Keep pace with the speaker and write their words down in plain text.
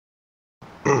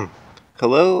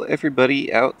Hello,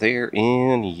 everybody out there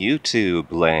in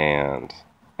YouTube land,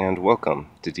 and welcome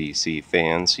to DC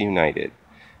Fans United.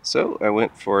 So, I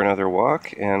went for another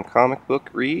walk and comic book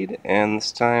read, and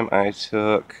this time I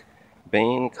took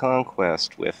Bane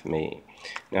Conquest with me.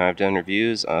 Now, I've done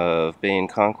reviews of Bane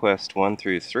Conquest 1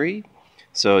 through 3,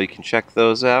 so you can check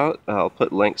those out. I'll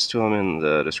put links to them in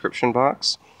the description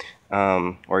box,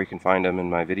 or you can find them in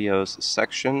my videos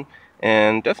section.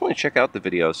 And definitely check out the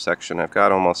videos section. I've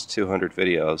got almost 200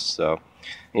 videos, so,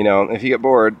 if you get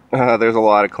bored, there's a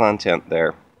lot of content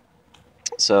there.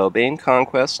 So, Bane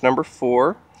Conquest number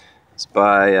 4 is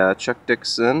by Chuck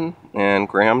Dixon and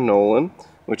Graham Nolan,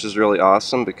 which is really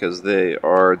awesome because they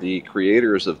are the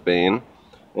creators of Bane,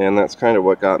 and that's kind of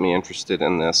what got me interested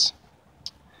in this.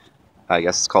 I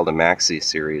guess it's called a maxi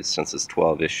series since it's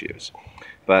 12 issues.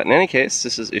 But in any case,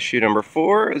 this is issue number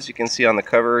 4. As you can see on the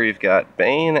cover, you've got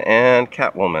Bane and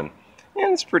Catwoman.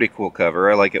 And it's a pretty cool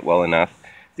cover. I like it well enough.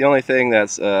 The only thing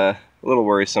that's a little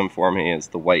worrisome for me is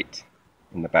the white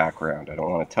in the background. I don't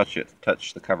want to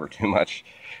touch the cover too much.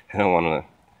 I don't want to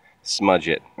smudge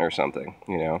it or something,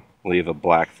 leave a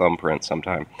black thumbprint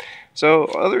sometime. So,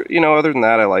 other than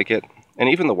that, I like it. And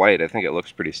even the white, I think it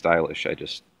looks pretty stylish. I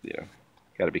just,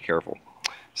 got to be careful.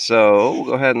 So, we'll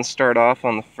go ahead and start off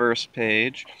on the first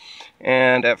page.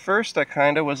 And at first I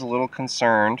kind of was a little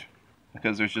concerned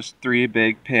because there's just 3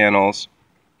 big panels,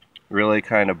 really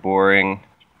kind of boring,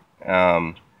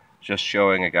 just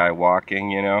showing a guy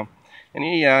walking,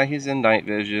 And he's in night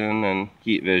vision and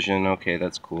heat vision. Okay,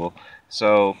 that's cool.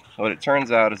 So, what it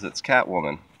turns out is it's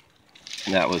Catwoman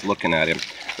that was looking at him.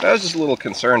 But I was just a little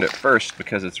concerned at first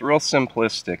because it's real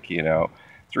simplistic,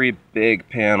 3 big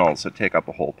panels that take up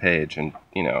a whole page, and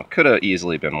could have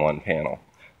easily been 1 panel.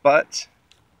 But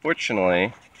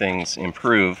fortunately, things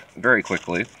improve very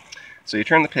quickly. So you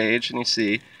turn the page and you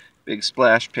see big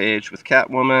splash page with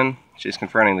Catwoman. She's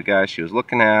confronting the guy she was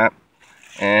looking at,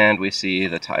 and we see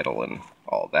the title and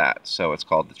all that. So it's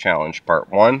called The Challenge Part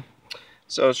 1.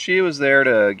 So she was there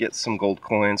to get some gold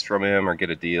coins from him or get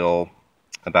a deal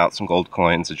about some gold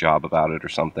coins, a job about it or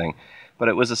something. But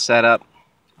it was a setup.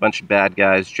 Bunch of bad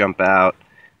guys jump out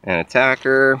and attack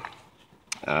her.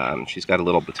 She's got a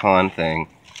little baton thing.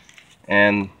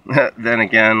 And then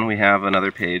again, we have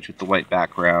another page with the white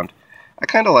background. I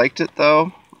kind of liked it,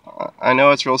 though. I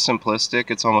know it's real simplistic.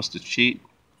 It's almost a cheat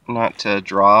not to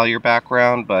draw your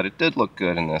background, but it did look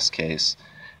good in this case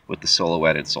with the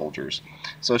silhouetted soldiers.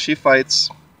 So she fights.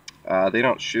 They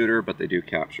don't shoot her, but they do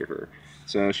capture her.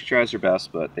 So she tries her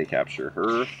best, but they capture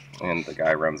her, and the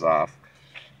guy runs off.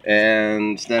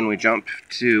 And then we jump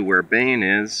to where Bane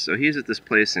is. So he's at this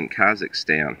place in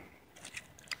Kazakhstan.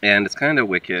 And it's kind of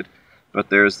wicked, but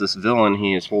there's this villain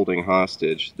he is holding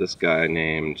hostage. This guy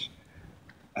named,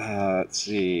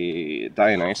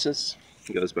 Dionysus.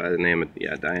 He goes by the name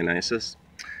of, Dionysus.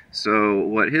 So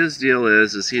what his deal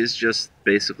is he's just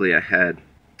basically a head,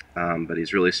 but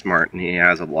he's really smart, and he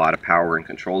has a lot of power and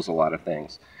controls a lot of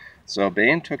things. So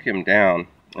Bane took him down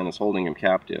and is holding him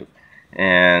captive.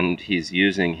 And he's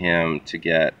using him to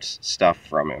get stuff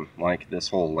from him. Like this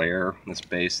whole lair, this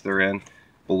base they're in,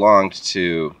 belonged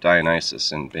to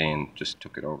Dionysus, and Bane just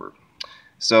took it over.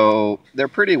 So they're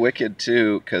pretty wicked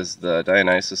too, because the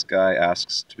Dionysus guy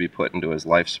asks to be put into his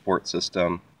life support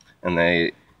system, and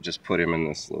they just put him in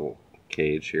this little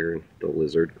cage here, the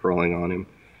lizard crawling on him.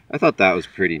 I thought that was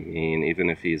pretty mean, even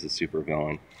if he's a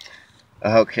supervillain.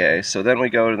 Okay, so then we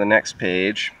go to the next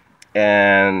page,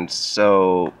 and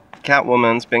so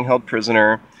Catwoman's being held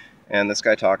prisoner, and this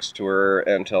guy talks to her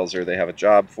and tells her they have a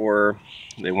job for her.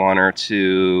 They want her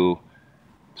to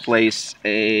place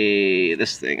a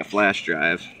flash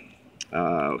drive,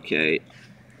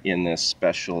 in this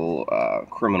special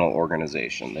criminal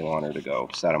organization. They want her to go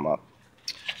set them up.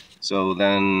 So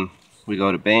then we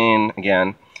go to Bane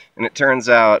again, and it turns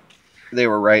out they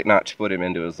were right not to put him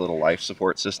into his little life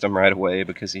support system right away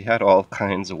because he had all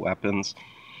kinds of weapons.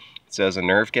 It says a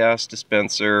nerve gas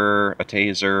dispenser, a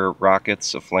taser,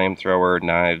 rockets, a flamethrower,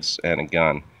 knives, and a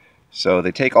gun. So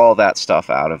they take all that stuff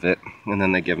out of it, and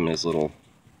then they give him his little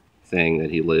thing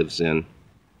that he lives in.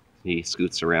 He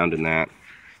scoots around in that.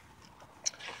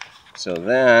 So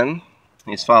then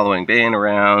he's following Bane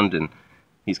around, and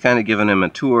he's kind of giving him a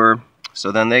tour.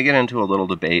 So then they get into a little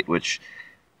debate, which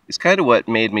is kind of what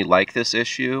made me like this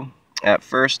issue. At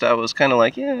first I was kind of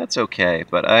like, yeah, it's okay,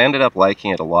 but I ended up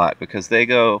liking it a lot because they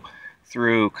go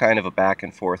through kind of a back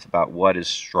and forth about what is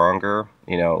stronger,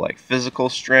 like physical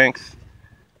strength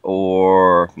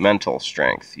or mental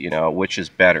strength, which is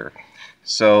better.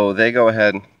 So they go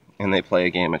ahead and they play a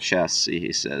game of chess. See,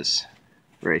 he says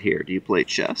right here, do you play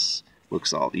chess?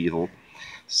 Looks all evil.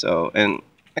 So, and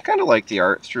I kind of like the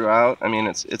art throughout. I mean,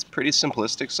 it's pretty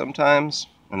simplistic sometimes,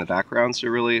 and the backgrounds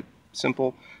are really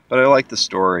simple, but I like the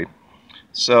story.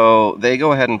 So they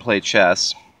go ahead and play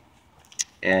chess,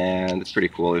 and it's pretty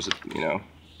cool. There's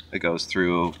it goes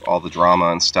through all the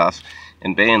drama and stuff,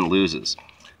 and Bane loses.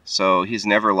 So he's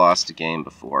never lost a game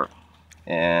before.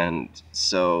 And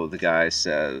so the guy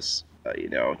says,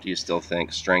 do you still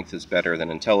think strength is better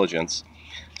than intelligence?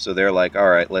 So they're like, all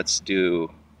right, let's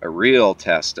do a real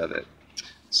test of it.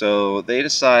 So they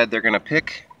decide they're going to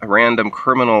pick a random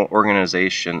criminal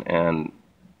organization and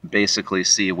basically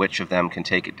see which of them can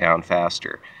take it down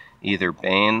faster. Either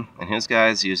Bane and his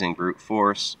guys using brute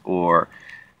force, or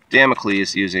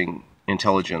Damocles using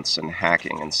intelligence and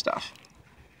hacking and stuff.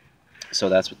 So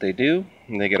that's what they do,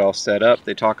 and they get all set up.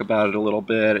 They talk about it a little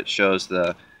bit. It shows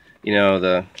the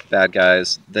bad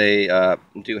guys. They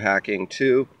do hacking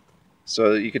too,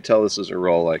 so you could tell this is a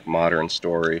real like modern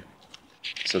story.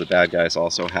 So the bad guys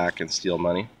also hack and steal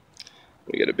money.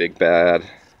 We get a big bad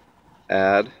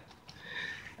ad.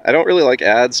 I don't really like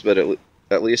ads, but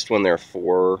at least when they're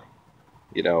for,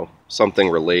 something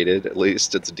related, at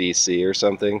least it's DC or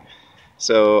something.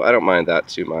 So I don't mind that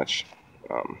too much.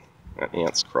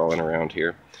 Ants crawling around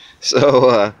here.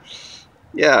 So,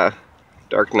 yeah,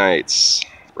 Dark Knights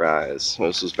Rise.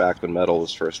 This was back when metal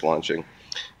was first launching. And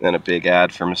then a big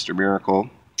ad for Mr. Miracle.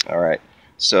 Alright,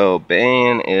 so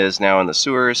Bane is now in the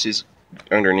sewers. He's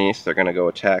underneath. They're going to go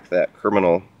attack that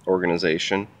criminal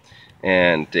organization.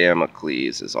 And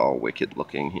Damocles is all wicked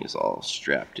looking. He's all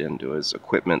strapped into his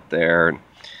equipment there and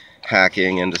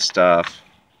hacking into stuff.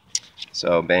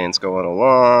 So Bane's going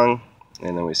along.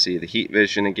 And then we see the heat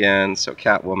vision again, so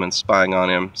Catwoman's spying on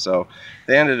him. So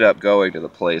they ended up going to the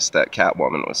place that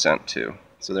Catwoman was sent to.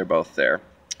 So they're both there.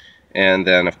 And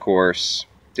then, of course,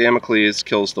 Damocles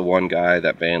kills the one guy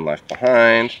that Bane left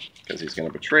behind, because he's going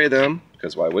to betray them,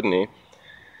 because why wouldn't he?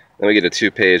 Then we get a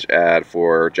 2-page ad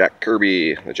for Jack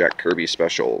Kirby, the Jack Kirby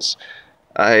specials.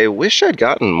 I wish I'd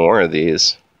gotten more of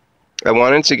these. I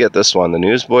wanted to get this one, the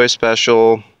Newsboy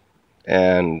special,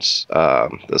 and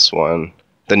this one,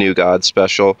 the New God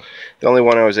special. The only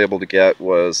one I was able to get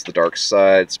was the Dark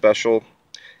Side special,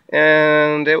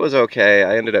 and it was okay.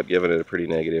 I ended up giving it a pretty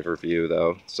negative review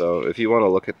though, so if you want to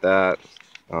look at that,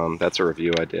 that's a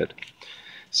review I did.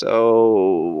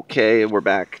 So, okay, we're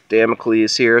back.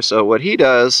 Damocles here. So what he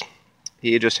does,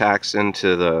 he just hacks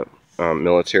into the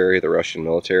military, the Russian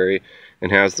military, and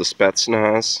has the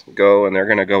Spetsnaz go, and they're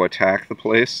going to go attack the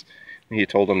place. He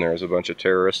told them there was a bunch of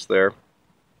terrorists there.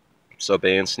 So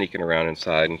Bane's sneaking around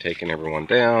inside and taking everyone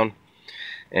down.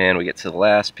 And we get to the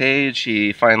last page.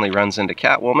 He finally runs into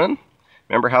Catwoman.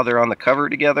 Remember how they're on the cover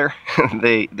together?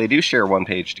 they do share one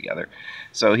page together.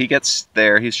 So he gets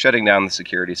there. He's shutting down the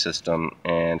security system,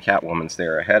 and Catwoman's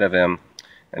there ahead of him.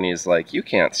 And he's like, you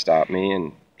can't stop me.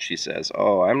 And she says,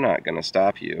 oh, I'm not going to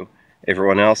stop you.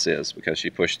 Everyone else is, because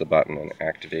she pushed the button and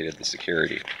activated the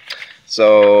security.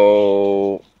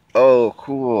 So... oh,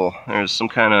 cool. There's some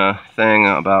kind of thing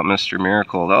about Mr.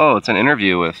 Miracle. Oh, it's an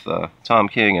interview with Tom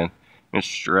King and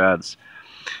Mr. Reds.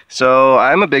 So,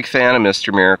 I'm a big fan of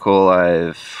Mr. Miracle.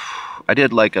 I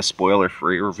did like a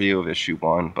spoiler-free review of issue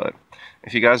 1, but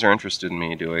if you guys are interested in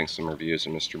me doing some reviews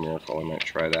of Mr. Miracle, I might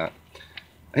try that.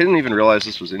 I didn't even realize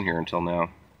this was in here until now.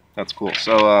 That's cool.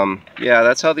 So, yeah,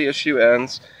 that's how the issue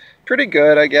ends. Pretty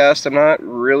good, I guess. I'm not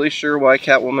really sure why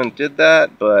Catwoman did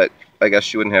that, but I guess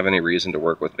she wouldn't have any reason to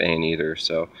work with Bane either,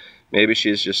 so maybe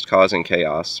she's just causing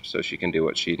chaos so she can do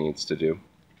what she needs to do.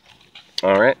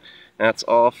 Alright, that's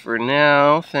all for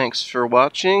now. Thanks for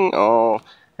watching. I'll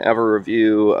have a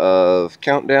review of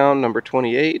Countdown number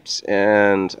 28,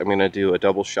 and I'm going to do a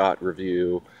double shot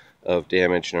review of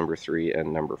Damage number 3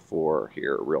 and number 4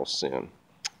 here real soon.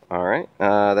 Alright,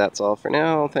 that's all for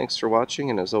now. Thanks for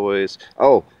watching, and as always,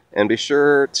 oh, and be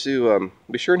sure and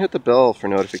hit the bell for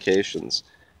notifications.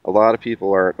 A lot of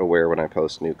people aren't aware when I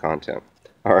post new content.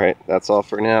 Alright, that's all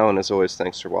for now, and as always,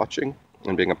 thanks for watching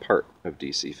and being a part of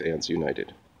DC Fans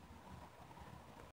United.